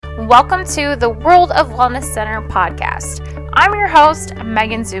Welcome to the World of Wellness Center podcast. I'm your host,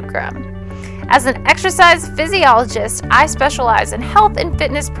 Megan Zucra. As an exercise physiologist, I specialize in health and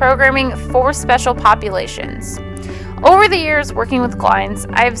fitness programming for special populations. Over the years working with clients,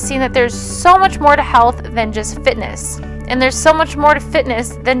 I have seen that there's so much more to health than just fitness, and there's so much more to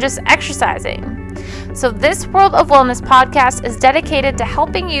fitness than just exercising. So this World of Wellness podcast is dedicated to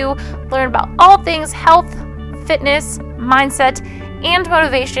helping you learn about all things health, fitness, mindset, and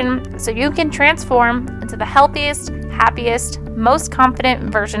motivation so you can transform into the healthiest, happiest, most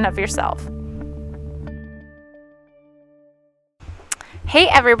confident version of yourself. Hey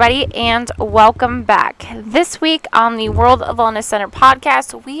everybody, and welcome back. This week on the World of Wellness Center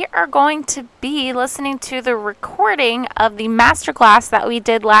podcast, we are going to be listening to the recording of the masterclass that we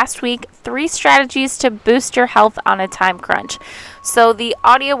did last week, 3 strategies to boost your health on a time crunch. So the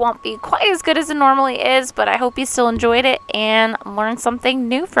audio won't be quite as good as it normally is, but I hope you still enjoyed it and learned something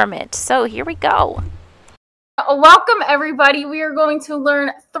new from it. So here we go. Welcome everybody. We are going to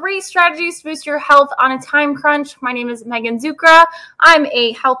learn 3 strategies to boost your health on a time crunch. My name is Megan Zucra. I'm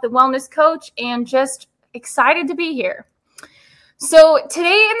a health and wellness coach and just excited to be here. So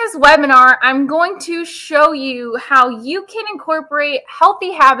today in this webinar, I'm going to show you how you can incorporate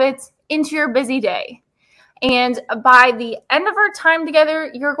healthy habits into your busy day. And by the end of our time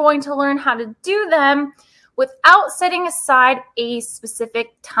together, you're going to learn how to do them without setting aside a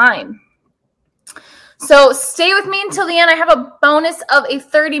specific time. So stay with me until the end. I have a bonus of a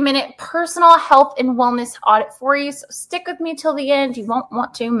 30-minute personal health and wellness audit for you. So stick with me till the end. You won't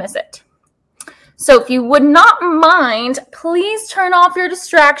want to miss it. So if you would not mind, please turn off your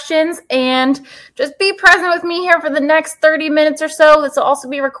distractions and just be present with me here for the next 30 minutes or so. This will also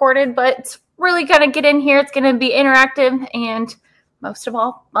be recorded, but it's really going to get in here. It's going to be interactive and most of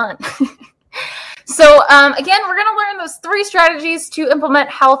all, fun. So again, we're going to learn those 3 strategies to implement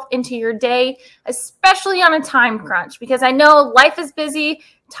health into your day, especially on a time crunch, because I know life is busy,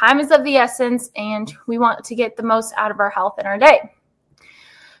 time is of the essence, and we want to get the most out of our health in our day.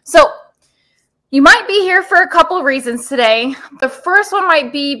 So you might be here for a couple of reasons today. The first one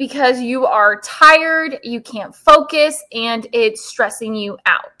might be because you are tired, you can't focus, and it's stressing you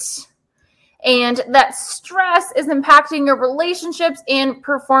out. And that stress is impacting your relationships and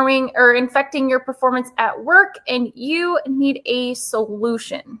performing or infecting your performance at work, and you need a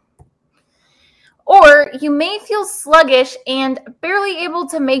solution. Or you may feel sluggish and barely able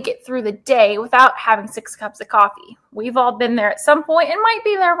to make it through the day without having 6 cups of coffee. We've all been there at some point and might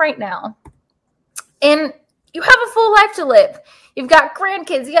be there right now. And you have a full life to live. You've got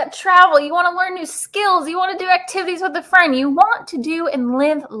grandkids, you got travel, you want to learn new skills, you want to do activities with a friend, you want to do and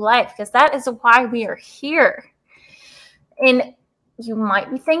live life because that is why we are here. And you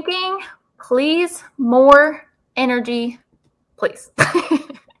might be thinking, please, more energy, please.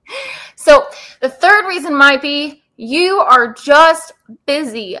 So the third reason might be you are just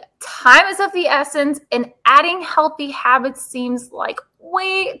busy. Time is of the essence, and adding healthy habits seems like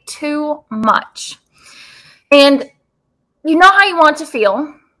way too much. And you know how you want to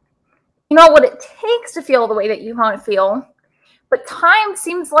feel. You know what it takes to feel the way that you want to feel. But time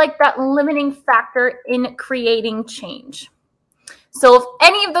seems like that limiting factor in creating change. So if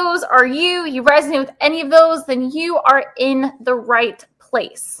any of those are you resonate with any of those, then you are in the right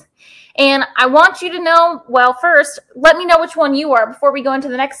place. And I want you to know, well, first, let me know which one you are before we go into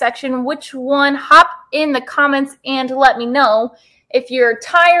the next section. Which one? Hop in the comments and let me know. If you're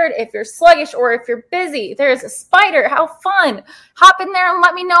tired, if you're sluggish, or if you're busy, there's a spider. How fun. Hop in there and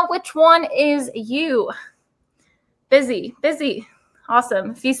let me know which one is you. Busy.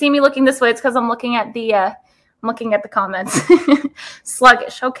 Awesome. If you see me looking this way, it's because I'm looking at the comments.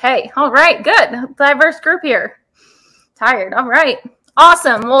 Sluggish. Okay. All right. Good. Diverse group here. Tired. All right.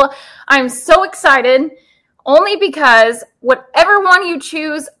 Awesome. Well, I'm so excited. Only because whatever one you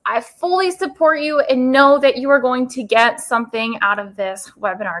choose, I fully support you and know that you are going to get something out of this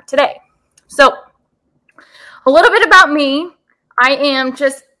webinar today. So a little bit about me. I am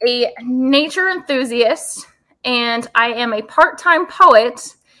just a nature enthusiast and I am a part-time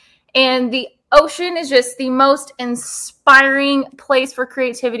poet, and the ocean is just the most inspiring place for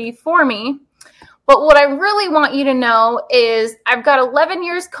creativity for me. But what I really want you to know is I've got 11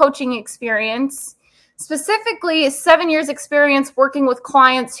 years coaching experience. Specifically, 7 years experience working with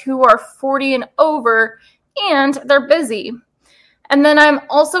clients who are 40 and over, and they're busy. And then I'm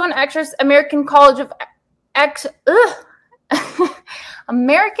also an American College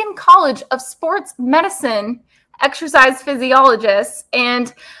of Sports Medicine exercise physiologist,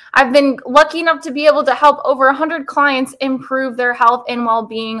 and I've been lucky enough to be able to help over 100 clients improve their health and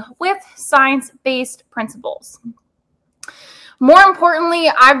well-being with science-based principles. More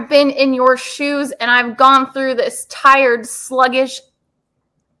importantly, I've been in your shoes and I've gone through this tired, sluggish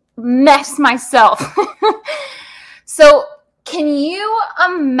mess myself. So can you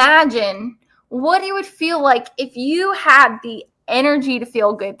imagine what it would feel like if you had the energy to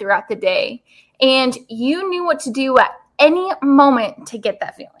feel good throughout the day and you knew what to do at any moment to get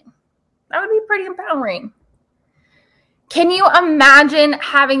that feeling? That would be pretty empowering. Can you imagine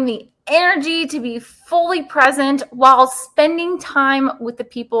having the energy to be fully present while spending time with the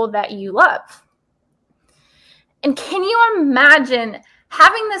people that you love? And can you imagine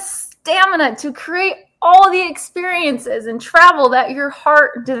having the stamina to create all the experiences and travel that your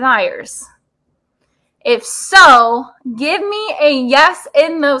heart desires? If so, give me a yes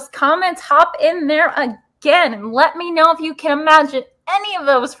in those comments. Hop in there again and let me know if you can imagine any of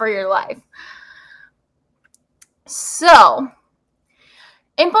those for your life. So,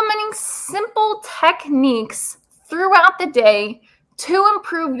 implementing simple techniques throughout the day to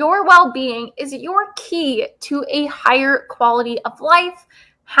improve your well-being is your key to a higher quality of life,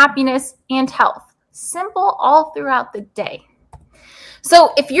 happiness, and health. Simple all throughout the day.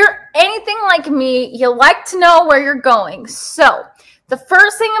 So if you're anything like me, you like to know where you're going. So the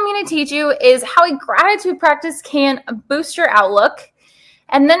first thing I'm going to teach you is how a gratitude practice can boost your outlook.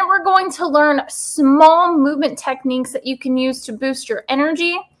 And then we're going to learn small movement techniques that you can use to boost your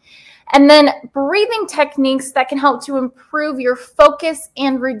energy. And then breathing techniques that can help to improve your focus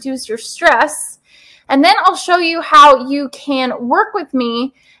and reduce your stress. And then I'll show you how you can work with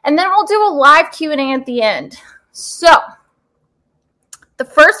me. And then we'll do a live Q&A at the end. So the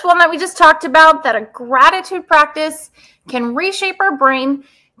first one that we just talked about, that a gratitude practice can reshape our brain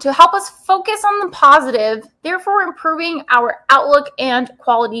to help us focus on the positive, therefore improving our outlook and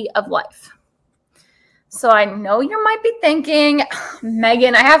quality of life. So I know you might be thinking,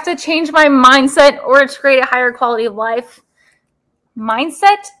 Megan, I have to change my mindset in order to create a higher quality of life.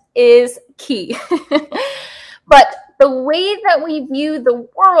 Mindset is key. But the way that we view the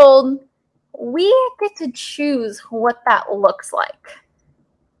world, we get to choose what that looks like.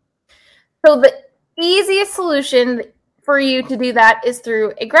 So the easiest solution for you to do that is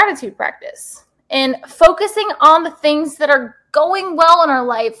through a gratitude practice. And focusing on the things that are going well in our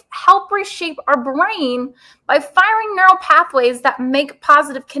life help reshape our brain by firing neural pathways that make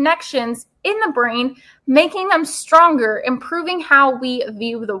positive connections in the brain, making them stronger, improving how we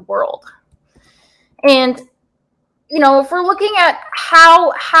view the world. And if we're looking at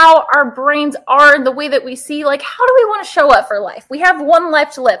how our brains are, the way that we see, like, how do we want to show up for life? We have one life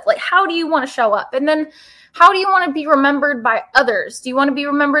to live. Like, how do you want to show up? And then how do you want to be remembered by others? Do you want to be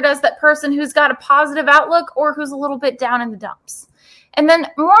remembered as that person who's got a positive outlook or who's a little bit down in the dumps? And then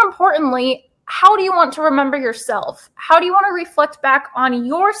more importantly, how do you want to remember yourself? How do you want to reflect back on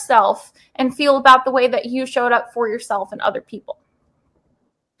yourself and feel about the way that you showed up for yourself and other people?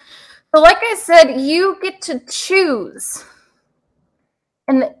 So like I said, you get to choose.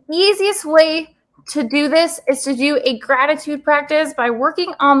 And the easiest way to do this is to do a gratitude practice by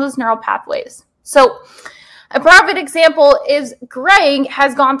working on those neural pathways. So a perfect example is Greg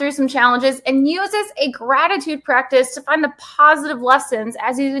has gone through some challenges and uses a gratitude practice to find the positive lessons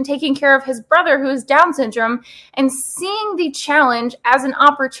as he's been taking care of his brother who has Down syndrome and seeing the challenge as an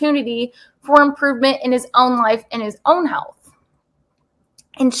opportunity for improvement in his own life and his own health.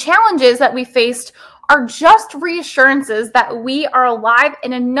 And challenges that we faced are just reassurances that we are alive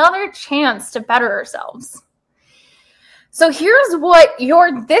and another chance to better ourselves. So this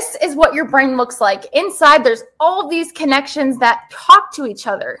is what your brain looks like. Inside, there's all these connections that talk to each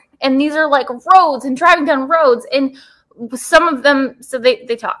other. And these are like roads and driving down roads. And some of them, so they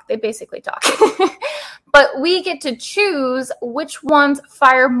talk. They basically talk. But we get to choose which ones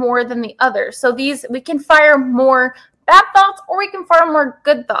fire more than the others. So we can fire more bad thoughts or we can fire more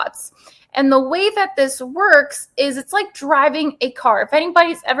good thoughts. And the way that this works is it's like driving a car. If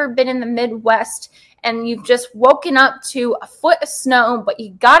anybody's ever been in the Midwest and you've just woken up to a foot of snow, but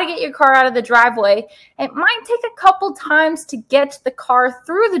you got to get your car out of the driveway, it might take a couple times to get the car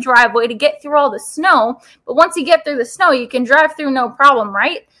through the driveway to get through all the snow. But once you get through the snow, you can drive through no problem,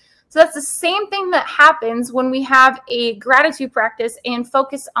 right? So that's the same thing that happens when we have a gratitude practice and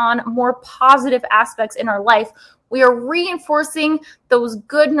focus on more positive aspects in our life. We are reinforcing those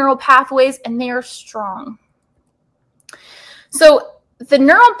good neural pathways and they are strong. So the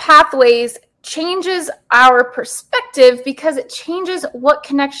neural pathways changes our perspective because it changes what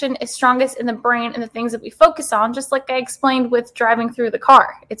connection is strongest in the brain and the things that we focus on, just like I explained with driving through the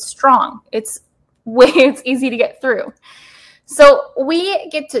car. It's strong. It's easy to get through. So we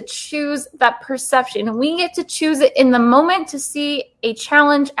get to choose that perception. We get to choose it in the moment to see a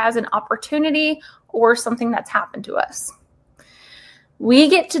challenge as an opportunity or something that's happened to us. We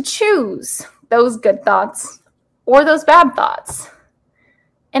get to choose those good thoughts or those bad thoughts.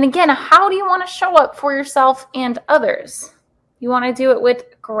 And again, how do you want to show up for yourself and others? You want to do it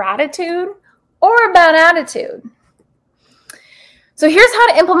with gratitude or a bad attitude? So here's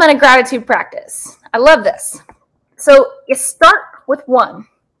how to implement a gratitude practice. I love this. So you start with one.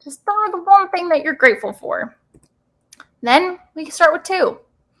 Just start with one thing that you're grateful for. Then we start with 2.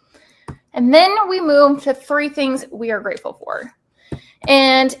 And then we move to 3 things we are grateful for.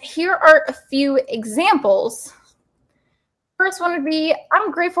 And here are a few examples. First one would be, I'm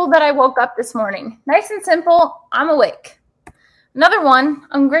grateful that I woke up this morning. Nice and simple, I'm awake. Another one,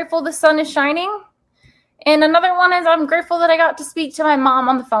 I'm grateful the sun is shining. And another one is, I'm grateful that I got to speak to my mom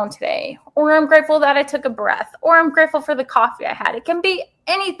on the phone today. Or I'm grateful that I took a breath. Or I'm grateful for the coffee I had. It can be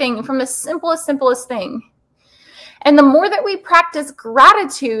anything from the simplest thing. And the more that we practice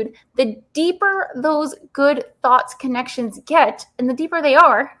gratitude, the deeper those good thoughts connections get. And the deeper they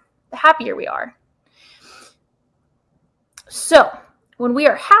are, the happier we are. So when we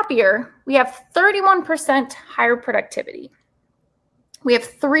are happier, we have 31% higher productivity. We have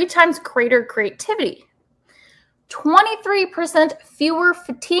 3 times greater creativity, 23% fewer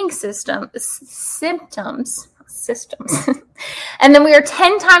fatigue symptoms, and then we are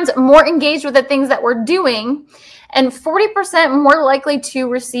 10 times more engaged with the things that we're doing, and 40% more likely to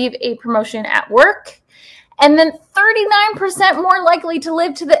receive a promotion at work, and then 39% more likely to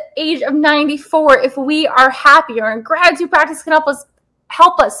live to the age of 94 if we are happier. And gratitude practice can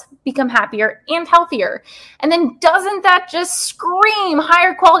help us become happier and healthier. And then doesn't that just scream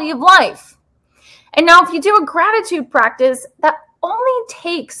higher quality of life? And now if you do a gratitude practice, that only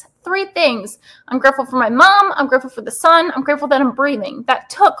takes 3 things. I'm grateful for my mom. I'm grateful for the sun. I'm grateful that I'm breathing. That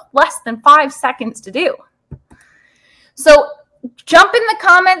took less than 5 seconds to do. So jump in the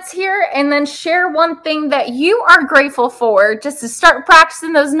comments here and then share one thing that you are grateful for just to start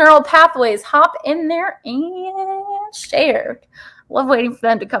practicing those neural pathways. Hop in there and share. Love waiting for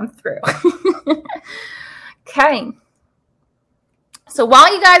them to come through. Okay. So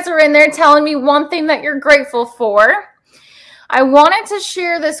while you guys are in there telling me one thing that you're grateful for, I wanted to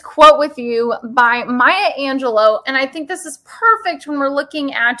share this quote with you by Maya Angelou, and I think this is perfect when we're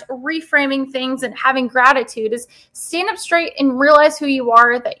looking at reframing things and having gratitude, is stand up straight and realize who you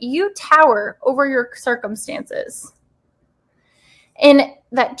are, that you tower over your circumstances. And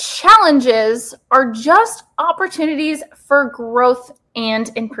that challenges are just opportunities for growth and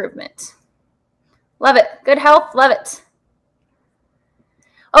improvement. Love it. Good health. Love it.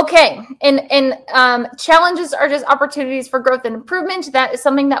 Okay, and challenges are just opportunities for growth and improvement. That is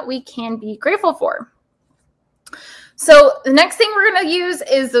something that we can be grateful for. So the next thing we're going to use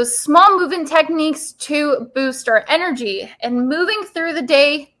is those small movement techniques to boost our energy. And moving through the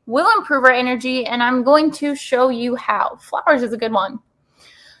day will improve our energy, and I'm going to show you how. Flowers is a good one.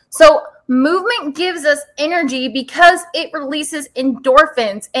 So movement gives us energy because it releases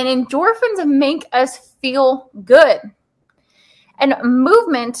endorphins, and endorphins make us feel good. And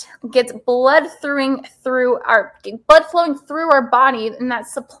movement gets blood flowing through our body, and that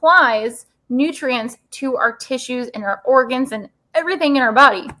supplies nutrients to our tissues and our organs and everything in our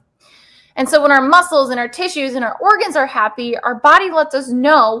body. And so when our muscles and our tissues and our organs are happy, our body lets us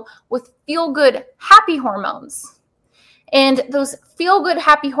know with feel-good, happy hormones. And those feel-good,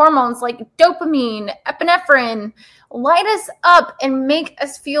 happy hormones like dopamine, epinephrine, light us up and make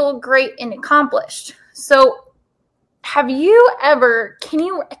us feel great and accomplished. So can you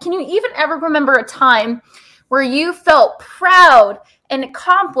even ever remember a time where you felt proud and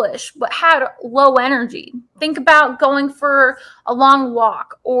accomplished but had low energy? Think about going for a long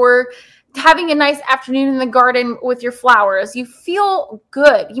walk or having a nice afternoon in the garden with your flowers. You feel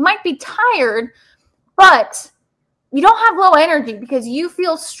good. You might be tired, but you don't have low energy because you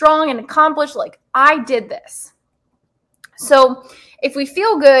feel strong and accomplished, like I did this. So if we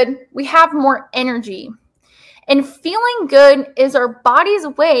feel good, we have more energy. And feeling good is our body's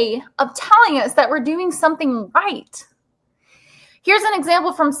way of telling us that we're doing something right. Here's an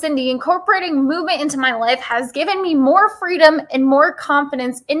example from Cindy. Incorporating movement into my life has given me more freedom and more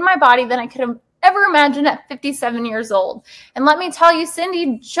confidence in my body than I could have ever imagined at 57 years old. And let me tell you,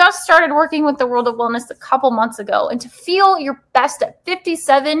 Cindy just started working with the World of Wellness a couple months ago. And to feel your best at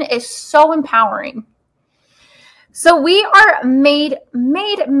 57 is so empowering. So we are made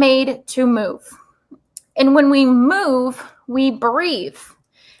to move. And when we move, we breathe.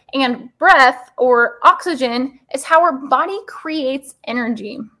 And breath or oxygen is how our body creates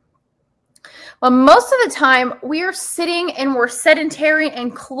energy. But most of the time, we are sitting and we're sedentary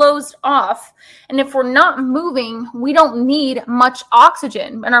and closed off. And if we're not moving, we don't need much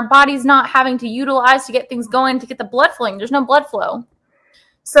oxygen. And our body's not having to utilize to get things going, to get the blood flowing. There's no blood flow.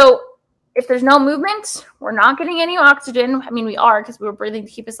 So if there's no movement, we're not getting any oxygen. I mean, we are, because we're breathing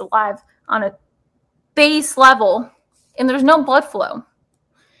to keep us alive on a base level, and there's no blood flow.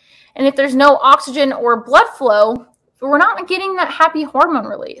 And if there's no oxygen or blood flow, we're not getting that happy hormone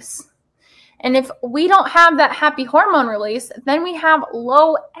release. And if we don't have that happy hormone release, then we have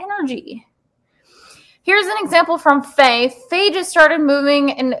low energy. Here's an example from Faye. Faye just started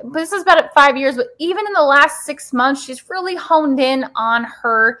moving, and this is about 5 years, but even in the last 6 months, she's really honed in on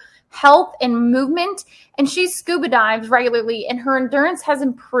her health and movement, and she scuba dives regularly, and her endurance has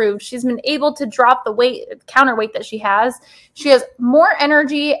improved. She's been able to drop the counterweight that she has. She has more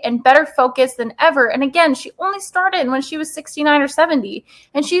energy and better focus than ever. And again, she only started when she was 69 or 70,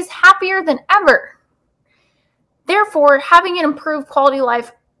 and she's happier than ever. Therefore, having an improved quality of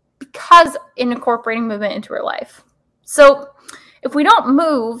life because in incorporating movement into her life. So if we don't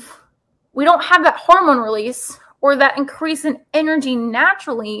move, we don't have that hormone release or that increase in energy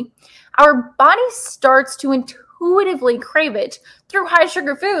naturally, our body starts to intuitively crave it through high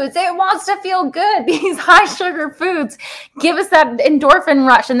sugar foods. It wants to feel good. These high sugar foods give us that endorphin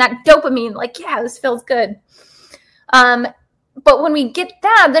rush and that dopamine, like, yeah, this feels good. But when we get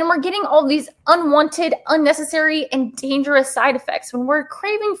that, then we're getting all these unwanted, unnecessary, and dangerous side effects. When we're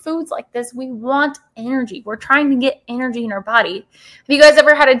craving foods like this, we want energy. We're trying to get energy in our body. Have you guys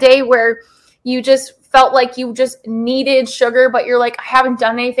ever had a day where you just felt like you just needed sugar, but you're like, I haven't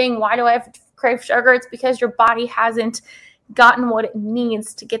done anything. Why do I have to crave sugar? It's because your body hasn't gotten what it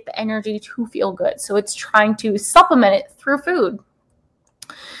needs to get the energy to feel good. So it's trying to supplement it through food.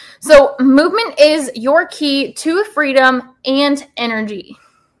 So movement is your key to freedom and energy.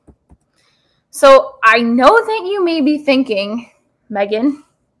 So I know that you may be thinking, Megan,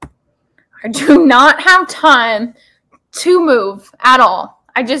 I do not have time to move at all.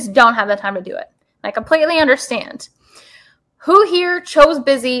 I just don't have the time to do it. I completely understand. Who here chose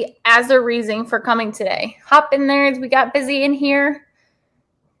busy as their reason for coming today? Hop in there as we got busy in here.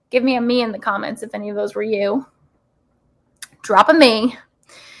 Give me a me in the comments if any of those were you. Drop a me.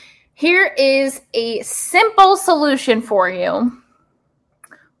 Here is a simple solution for you.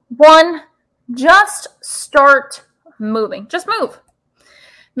 1, just start moving. Just move.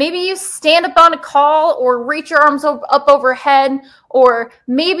 Maybe you stand up on a call or reach your arms up overhead, or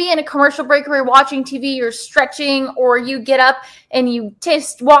maybe in a commercial break where you're watching TV, you're stretching, or you get up and you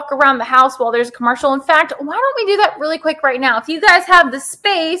just walk around the house while there's a commercial. In fact, why don't we do that really quick right now? If you guys have the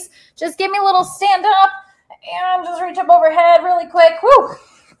space, just give me a little stand up and just reach up overhead really quick. Whew.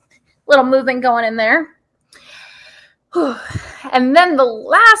 Little movement going in there. Whew. And then the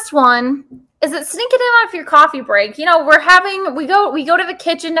last one is it sneak it in off your coffee break. You know, we go to the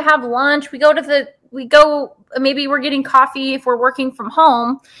kitchen to have lunch. Maybe we're getting coffee if we're working from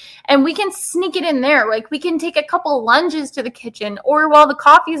home, and we can sneak it in there. Like, we can take a couple lunges to the kitchen, or while the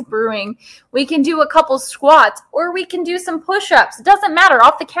coffee's brewing, we can do a couple squats, or we can do some push-ups. It doesn't matter,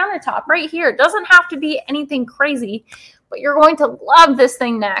 off the countertop right here. It doesn't have to be anything crazy, but you're going to love this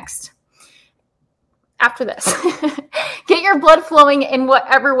thing next. After this, get your blood flowing in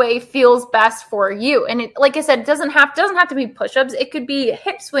whatever way feels best for you. And it, like I said, it doesn't have to be push-ups. It could be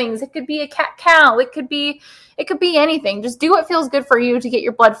hip swings. It could be a cat-cow. It could be anything. Just do what feels good for you to get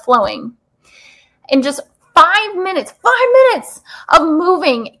your blood flowing. And just 5 minutes of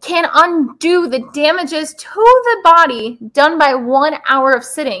moving can undo the damages to the body done by 1 hour of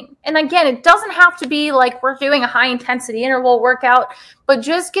sitting. And again, it doesn't have to be like we're doing a high intensity interval workout, but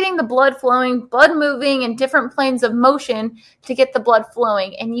just getting the blood flowing, blood moving in different planes of motion to get the blood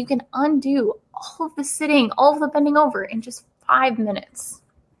flowing. And you can undo all of the sitting, all of the bending over in just 5 minutes.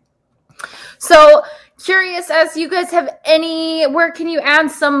 So curious, as you guys have where can you add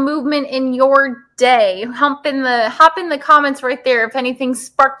some movement in your day? Hop in the comments right there if anything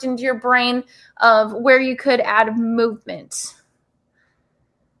sparked into your brain of where you could add movement.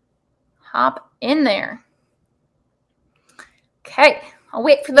 Hop in there. Okay, I'll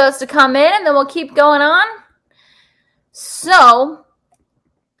wait for those to come in and then we'll keep going on. So,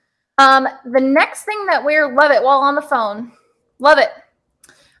 the next thing that love it while on the phone. Love it.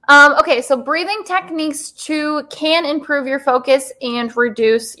 Okay, so breathing techniques can improve your focus and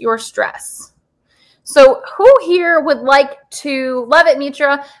reduce your stress. So who here would like to, love it,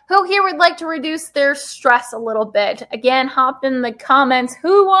 Mitra, who here would like to reduce their stress a little bit? Again, hop in the comments.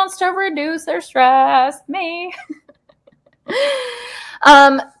 Who wants to reduce their stress? Me.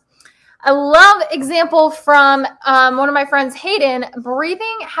 I love example from one of my friends, Hayden.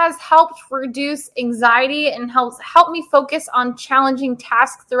 Breathing has helped reduce anxiety and help me focus on challenging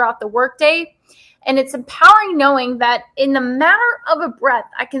tasks throughout the workday. And it's empowering knowing that in the matter of a breath,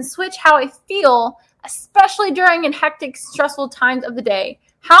 I can switch how I feel, especially during hectic, stressful times of the day.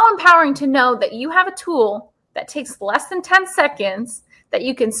 How empowering to know that you have a tool that takes less than 10 seconds that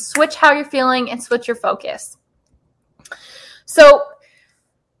you can switch how you're feeling and switch your focus. So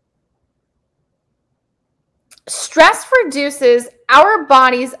stress reduces our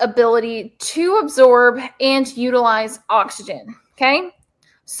body's ability to absorb and utilize oxygen, okay?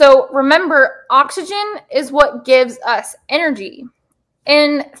 So remember, oxygen is what gives us energy.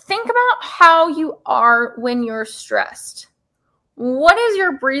 And think about how you are when you're stressed. What is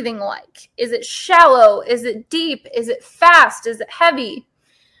your breathing like? Is it shallow? Is it deep? Is it fast? Is it heavy?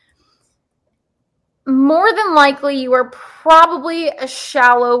 More than likely, you are probably a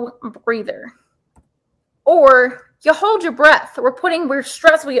shallow breather. Or you hold your breath. We're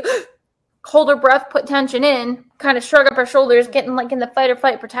stressed. We hold our breath, put tension in, kind of shrug up our shoulders, getting like in the fight or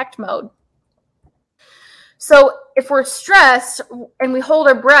flight protect mode. So if we're stressed and we hold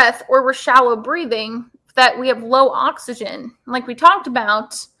our breath or we're shallow breathing, that we have low oxygen, like we talked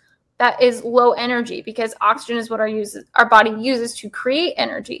about, that is low energy because oxygen is what our body uses to create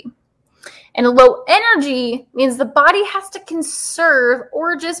energy. And low energy means the body has to conserve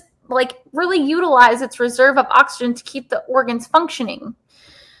or just like really utilize its reserve of oxygen to keep the organs functioning.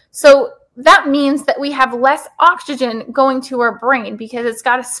 So that means that we have less oxygen going to our brain because it's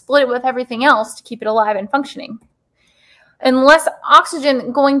got to split it with everything else to keep it alive and functioning. And less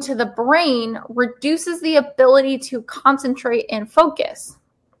oxygen going to the brain reduces the ability to concentrate and focus.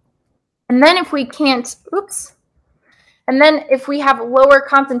 And then if we have lower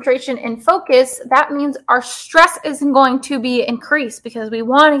concentration and focus, that means our stress isn't going to be increased because we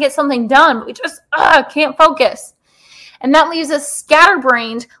want to get something done, but we just can't focus. And that leaves us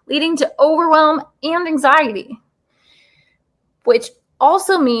scatterbrained, leading to overwhelm and anxiety, which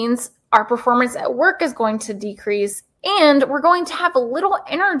also means our performance at work is going to decrease and we're going to have a little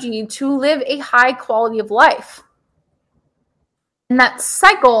energy to live a high quality of life. And that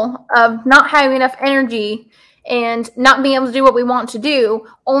cycle of not having enough energy and not being able to do what we want to do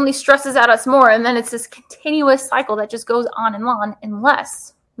only stresses out us more. And then it's this continuous cycle that just goes on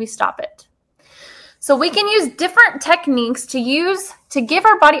unless we stop it. So we can use different techniques to give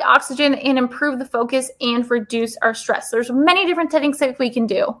our body oxygen and improve the focus and reduce our stress. There's many different techniques that we can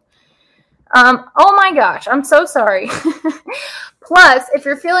do. Oh my gosh, I'm so sorry. Plus, if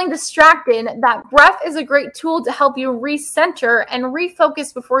you're feeling distracted, that breath is a great tool to help you recenter and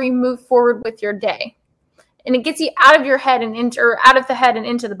refocus before you move forward with your day. And it gets you out of your head and out of the head and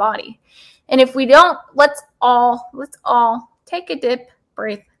into the body. And if we don't, let's all take a deep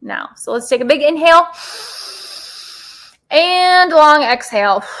breath now. So let's take a big inhale and a long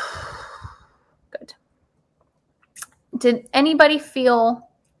exhale. Good. Did anybody feel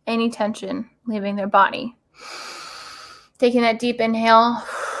any tension leaving their body? Taking that deep inhale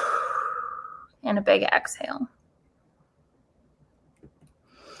and a big exhale.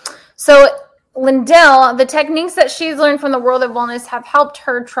 So Lindell, the techniques that she's learned from the world of wellness have helped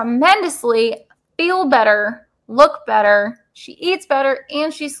her tremendously feel better, look better, she eats better,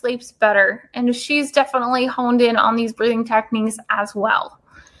 and she sleeps better. And she's definitely honed in on these breathing techniques as well.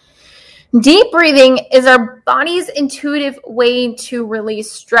 Deep breathing is our body's intuitive way to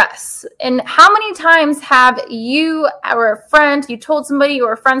release stress. And how many times have you or a friend, you told somebody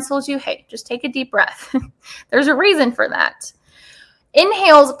or a friend told you, hey, just take a deep breath. There's a reason for that.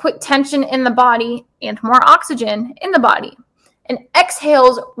 Inhales put tension in the body and more oxygen in the body. And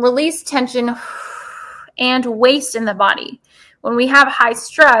exhales release tension and waste in the body. When we have high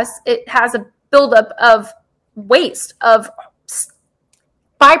stress, it has a buildup of waste, of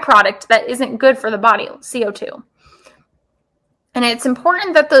byproduct that isn't good for the body, CO2. And it's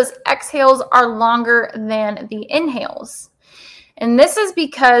important that those exhales are longer than the inhales. And this is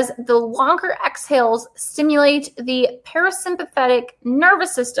because the longer exhales stimulate the parasympathetic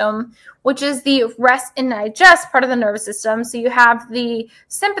nervous system, which is the rest and digest part of the nervous system. So you have the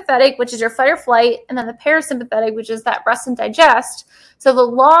sympathetic, which is your fight or flight, and then the parasympathetic, which is that rest and digest. So the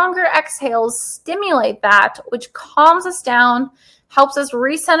longer exhales stimulate that, which calms us down, helps us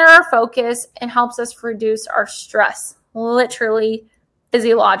recenter our focus, and helps us reduce our stress. Literally,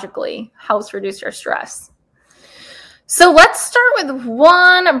 physiologically, helps reduce your stress. So let's start with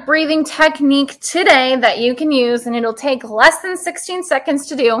one breathing technique today that you can use, and it'll take less than 16 seconds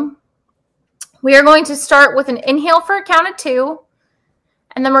to do. We are going to start with an inhale for a count of 2,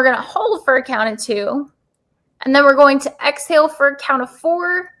 and then we're going to hold for a count of 2, and then we're going to exhale for a count of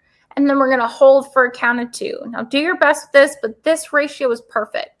 4, and then we're going to hold for a count of 2. Now do your best with this, but this ratio is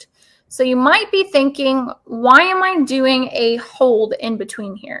perfect. So you might be thinking, why am I doing a hold in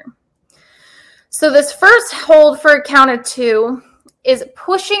between here? So this first hold for a count of 2 is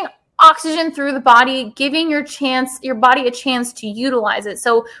pushing oxygen through the body, giving your body a chance to utilize it.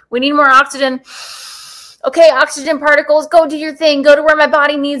 So we need more oxygen. Okay, oxygen particles, go do your thing. Go to where my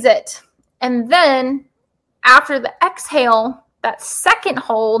body needs it. And then after the exhale, that second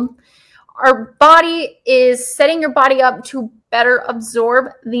hold, our body is setting your body up to better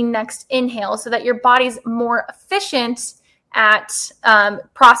absorb the next inhale so that your body's more efficient at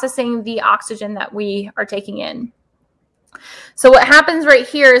processing the oxygen that we are taking in. So what happens right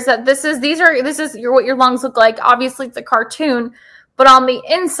here is that this is what your lungs look like. Obviously, it's a cartoon, but on the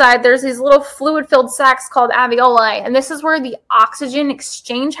inside, there's these little fluid-filled sacs called alveoli, and this is where the oxygen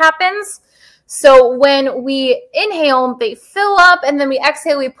exchange happens. So when we inhale, they fill up, and then we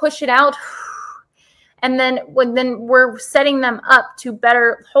exhale, we push it out, and then we're setting them up to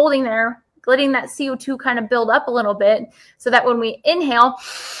better holding there, letting that CO2 kind of build up a little bit, so that when we inhale,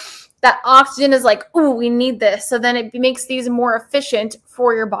 that oxygen is like, ooh, we need this. So then it makes these more efficient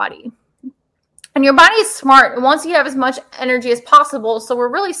for your body. And your body is smart and wants you to have as much energy as possible. So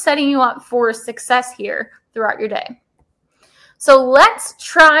we're really setting you up for success here throughout your day. So let's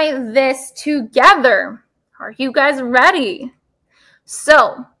try this together. Are you guys ready?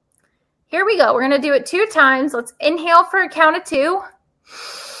 So here we go. We're going to do it 2 times. Let's inhale for a count of 2.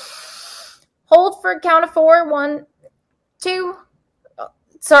 Hold for a count of 4. 1, 2.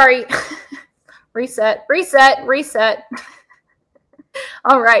 Sorry. Reset.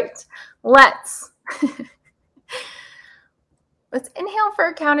 All right. Let's inhale for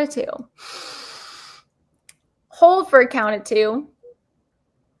a count of 2. Hold for a count of 2.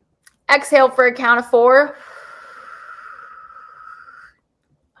 Exhale for a count of 4.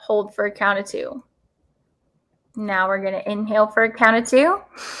 Hold for a count of 2. Now we're going to inhale for a count of 2.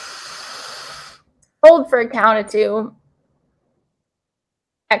 Hold for a count of 2.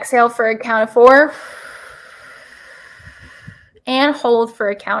 Exhale for a count of 4. And hold for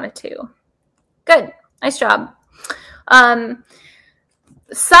a count of 2. Good. Nice job.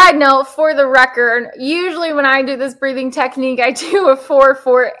 Side note, for the record, usually when I do this breathing technique, I do a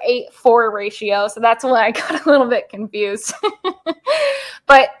 4-4-8-4 ratio. So that's why I got a little bit confused.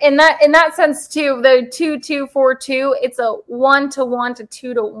 But in that sense too, the 2-2-4-2, it's a 1-to-1 to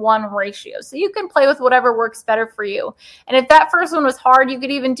 2-to-1 ratio. So you can play with whatever works better for you. And if that first one was hard, you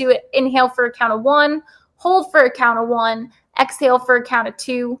could even do it inhale for a count of 1, hold for a count of 1, exhale for a count of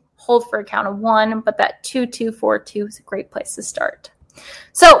 2, hold for a count of 1. But that 2-2-4-2 is a great place to start.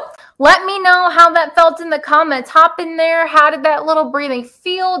 So let me know how that felt in the comments. Hop in there. How did that little breathing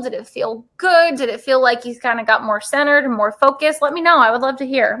feel? Did it feel good? Did it feel like you kind of got more centered and more focused? Let me know. I would love to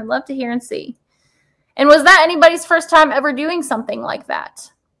hear. I'd love to hear and see. And was that anybody's first time ever doing something like that?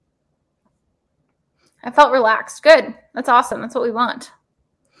 I felt relaxed. Good. That's awesome. That's what we want.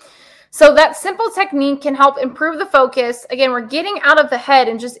 So that simple technique can help improve the focus. Again, we're getting out of the head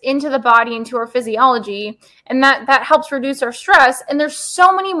and just into the body, into our physiology, and that helps reduce our stress. And there's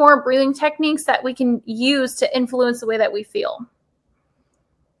so many more breathing techniques that we can use to influence the way that we feel.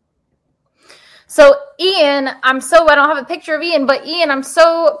 So Ian, I don't have a picture of Ian, but Ian, I'm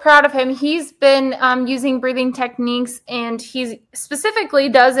so proud of him. He's been using breathing techniques, and he specifically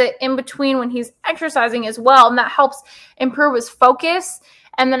does it in between when he's exercising as well. And that helps improve his focus.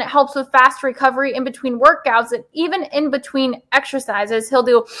 And then it helps with fast recovery in between workouts, and even in between exercises, he'll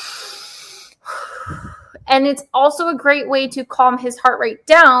do. And it's also a great way to calm his heart rate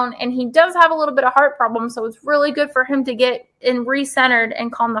down. And he does have a little bit of heart problems, so it's really good for him to get in recentered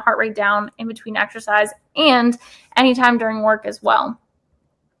and calm the heart rate down in between exercise and anytime during work as well.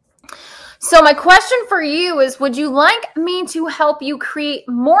 So my question for you is, would you like me to help you create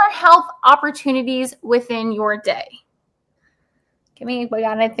more health opportunities within your day? Give me, we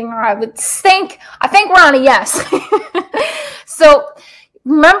got anything wrong? I think we're on a yes. So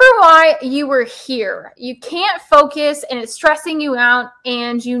remember why you were here. You can't focus and it's stressing you out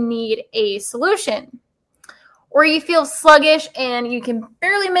and you need a solution. Or you feel sluggish and you can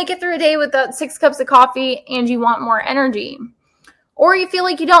barely make it through a day without 6 cups of coffee and you want more energy. Or you feel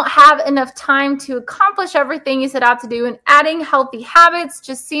like you don't have enough time to accomplish everything you set out to do, and adding healthy habits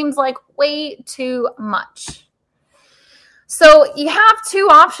just seems like way too much. So you have 2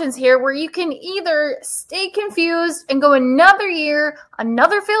 options here where you can either stay confused and go another year,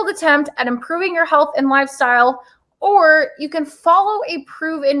 another failed attempt at improving your health and lifestyle, or you can follow a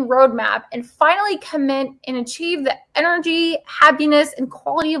proven roadmap and finally commit and achieve the energy, happiness, and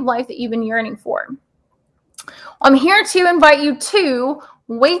quality of life that you've been yearning for. I'm here to invite you to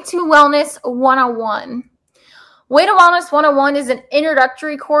Way to Wellness 101. Way to Wellness 101 is an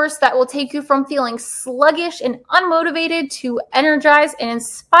introductory course that will take you from feeling sluggish and unmotivated to energized and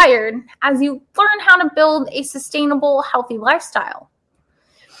inspired as you learn how to build a sustainable, healthy lifestyle.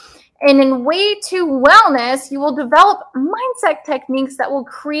 And in Way to Wellness, you will develop mindset techniques that will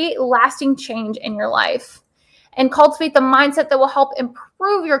create lasting change in your life and cultivate the mindset that will help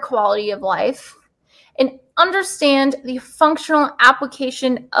improve your quality of life and understand the functional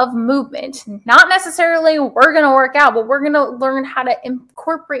application of movement. Not necessarily we're going to work out, but we're going to learn how to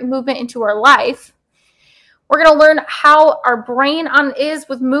incorporate movement into our life. We're going to learn how our brain is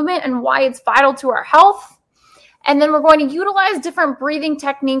with movement and why it's vital to our health. And then we're going to utilize different breathing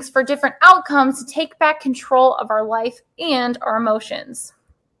techniques for different outcomes to take back control of our life and our emotions.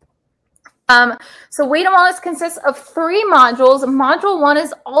 So Way to Wellness consists of 3 modules. Module 1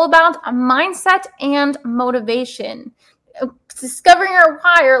 is all about a mindset and motivation. Discovering our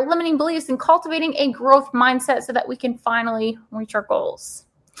why, our limiting beliefs, and cultivating a growth mindset so that we can finally reach our goals.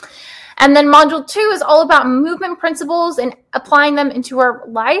 And then Module 2 is all about movement principles and applying them into our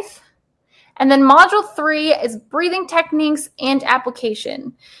life. And then Module 3 is breathing techniques and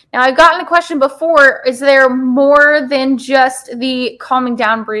application. Now, I've gotten a question before, is there more than just the calming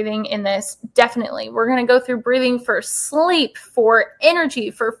down breathing in this? Definitely. We're going to go through breathing for sleep, for energy,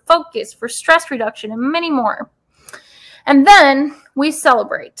 for focus, for stress reduction, and many more. And then we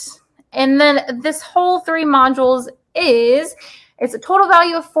celebrate. And then this whole 3 modules it's a total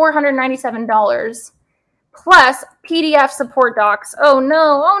value of $497 plus PDF support docs. Oh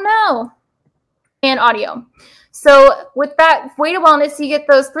no. And audio. So with that Way to Wellness, you get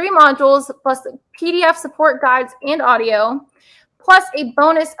those 3 modules plus the PDF support guides and audio, plus a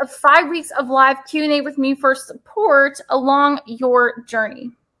bonus of 5 weeks of live Q&A with me for support along your journey.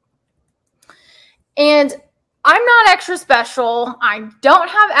 And I'm not extra special. I don't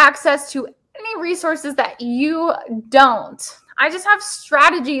have access to any resources that you don't. I just have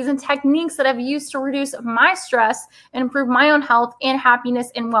strategies and techniques that I've used to reduce my stress and improve my own health and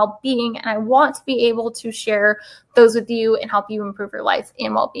happiness and well-being. And I want to be able to share those with you and help you improve your life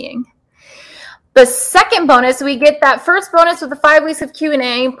and well-being. The second bonus, we get that first bonus with the 5 weeks of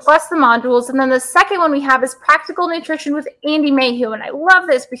Q&A plus the modules. And then the second one we have is Practical Nutrition with Andy Mayhew. And I love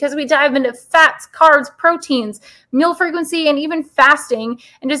this because we dive into fats, carbs, proteins, meal frequency, and even fasting,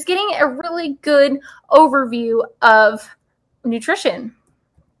 and just getting a really good overview of nutrition.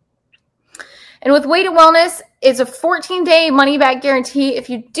 And with Way to Wellness, it's a 14-day money-back guarantee. If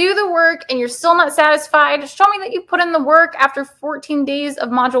you do the work and you're still not satisfied, show me that you put in the work after 14 days of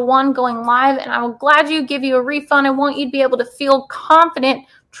Module 1 going live, and I will gladly give you a refund. I want you to be able to feel confident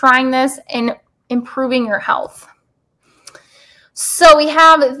trying this and improving your health. So we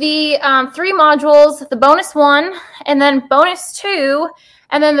have the 3 modules, the bonus 1, and then bonus 2,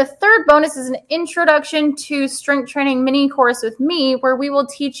 and then the third bonus is an introduction to strength training mini course with me, where we will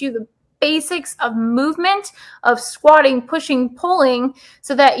teach you the basics of movement, of squatting, pushing, pulling,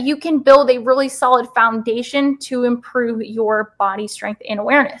 so that you can build a really solid foundation to improve your body strength and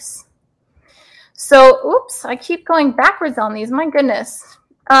awareness. So, I keep going backwards on these. My goodness.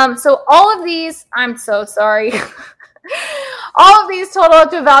 So all of these, I'm so sorry. All of these total up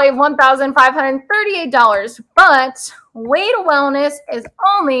to a value of $1,538, but Way to Wellness is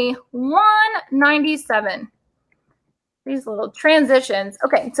only $197. These little transitions.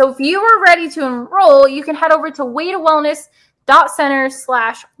 Okay, so if you are ready to enroll, you can head over to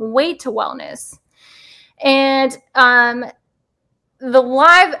waytowellness.center/waytowellness. And the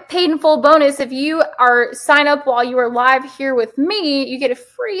live paid in full bonus, if you are sign up while you are live here with me, you get a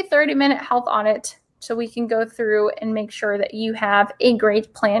free 30-minute health audit so we can go through and make sure that you have a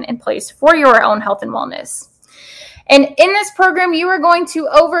great plan in place for your own health and wellness. And in this program, you are going to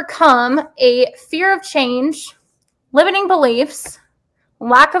overcome a fear of change, limiting beliefs,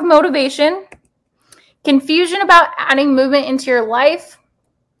 lack of motivation, confusion about adding movement into your life,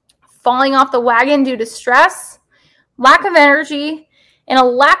 falling off the wagon due to stress, lack of energy, and a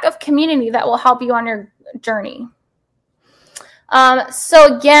lack of community that will help you on your journey.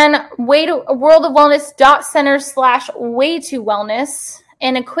 So again, worldofwellness.center/waytowellness.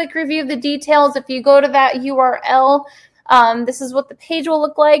 And a quick review of the details. If you go to that URL, this is what the page will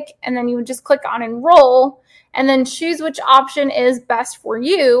look like. And then you would just click on enroll and then choose which option is best for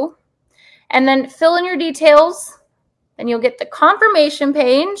you. And then fill in your details. Then you'll get the confirmation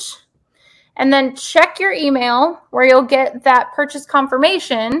page. And then check your email where you'll get that purchase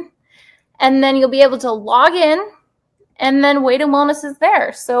confirmation. And then you'll be able to log in. And then Way to Wellness is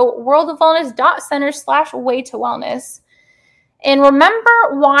there. So worldofwellness.center/waytowellness. And remember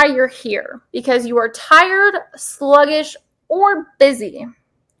why you're here. Because you are tired, sluggish, or busy.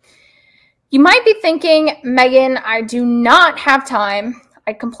 You might be thinking, Megan, I do not have time.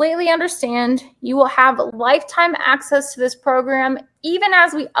 I completely understand. You will have lifetime access to this program even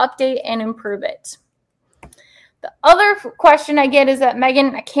as we update and improve it. The other question I get is that,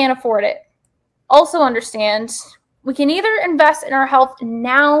 Megan, I can't afford it. Also understand, we can either invest in our health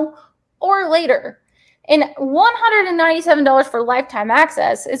now or later. And $197 for lifetime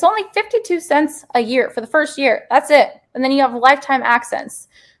access is only 52 cents a year for the first year. That's it. And then you have lifetime access.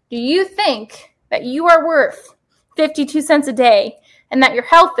 Do you think that you are worth 52 cents a day and that your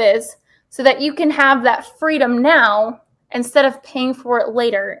health is, so that you can have that freedom now instead of paying for it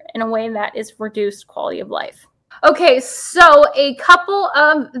later in a way that is reduced quality of life? Okay, so a couple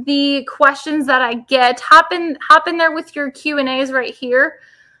of the questions that I get, hop in there with your Q&As right here.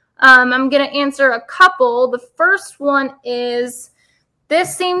 I'm going to answer a couple. The first one is,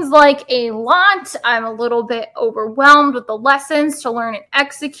 this seems like a lot. I'm a little bit overwhelmed with the lessons to learn and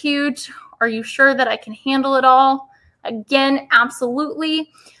execute. Are you sure that I can handle it all? Again,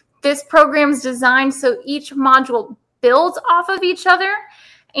 absolutely. This program is designed so each module builds off of each other.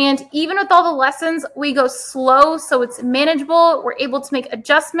 And even with all the lessons, we go slow so it's manageable. We're able to make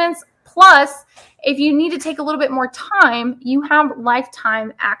adjustments. Plus, if you need to take a little bit more time, you have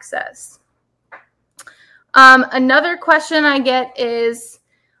lifetime access. Another question I get is,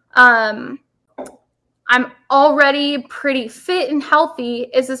 I'm already pretty fit and healthy.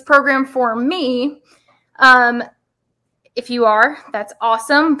 Is this program for me? If you are, that's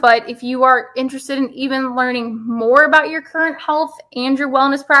awesome. But if you are interested in even learning more about your current health and your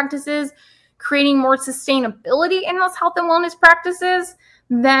wellness practices, creating more sustainability in those health and wellness practices,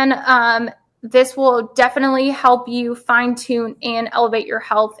 then this will definitely help you fine-tune and elevate your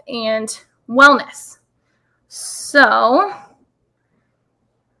health and wellness. So,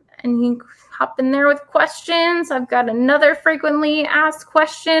 and you hop in there with questions. I've got another frequently asked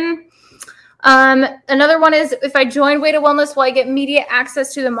question. Another one is, if I join Way to Wellness, will I get immediate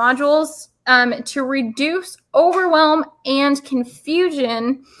access to the modules? To reduce overwhelm and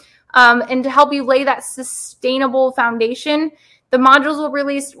confusion, and to help you lay that sustainable foundation, the modules will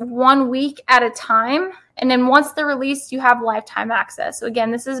release 1 week at a time. And then once they're released, you have lifetime access. So again,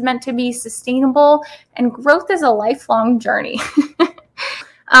 this is meant to be sustainable, and growth is a lifelong journey.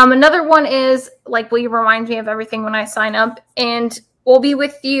 Another one is, like, will you remind me of everything when I sign up? And we'll be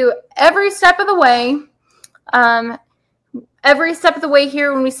with you every step of the way. Every step of the way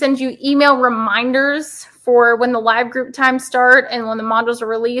here, when we send you email reminders for when the live group times start and when the modules are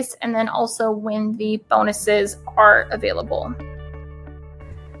released, and then also when the bonuses are available.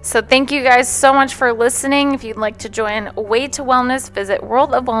 So thank you guys so much for listening. If you'd like to join Way to Wellness, visit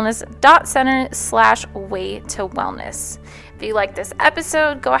worldofwellness.center/way to wellness. If you like this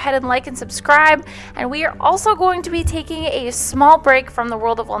episode, go ahead and like and subscribe. And we are also going to be taking a small break from the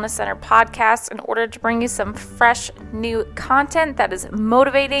World of Wellness Center podcast in order to bring you some fresh new content that is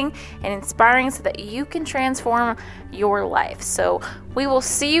motivating and inspiring so that you can transform your life. So we will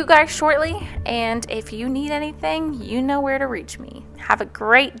see you guys shortly. And if you need anything, you know where to reach me. Have a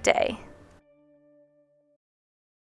great day.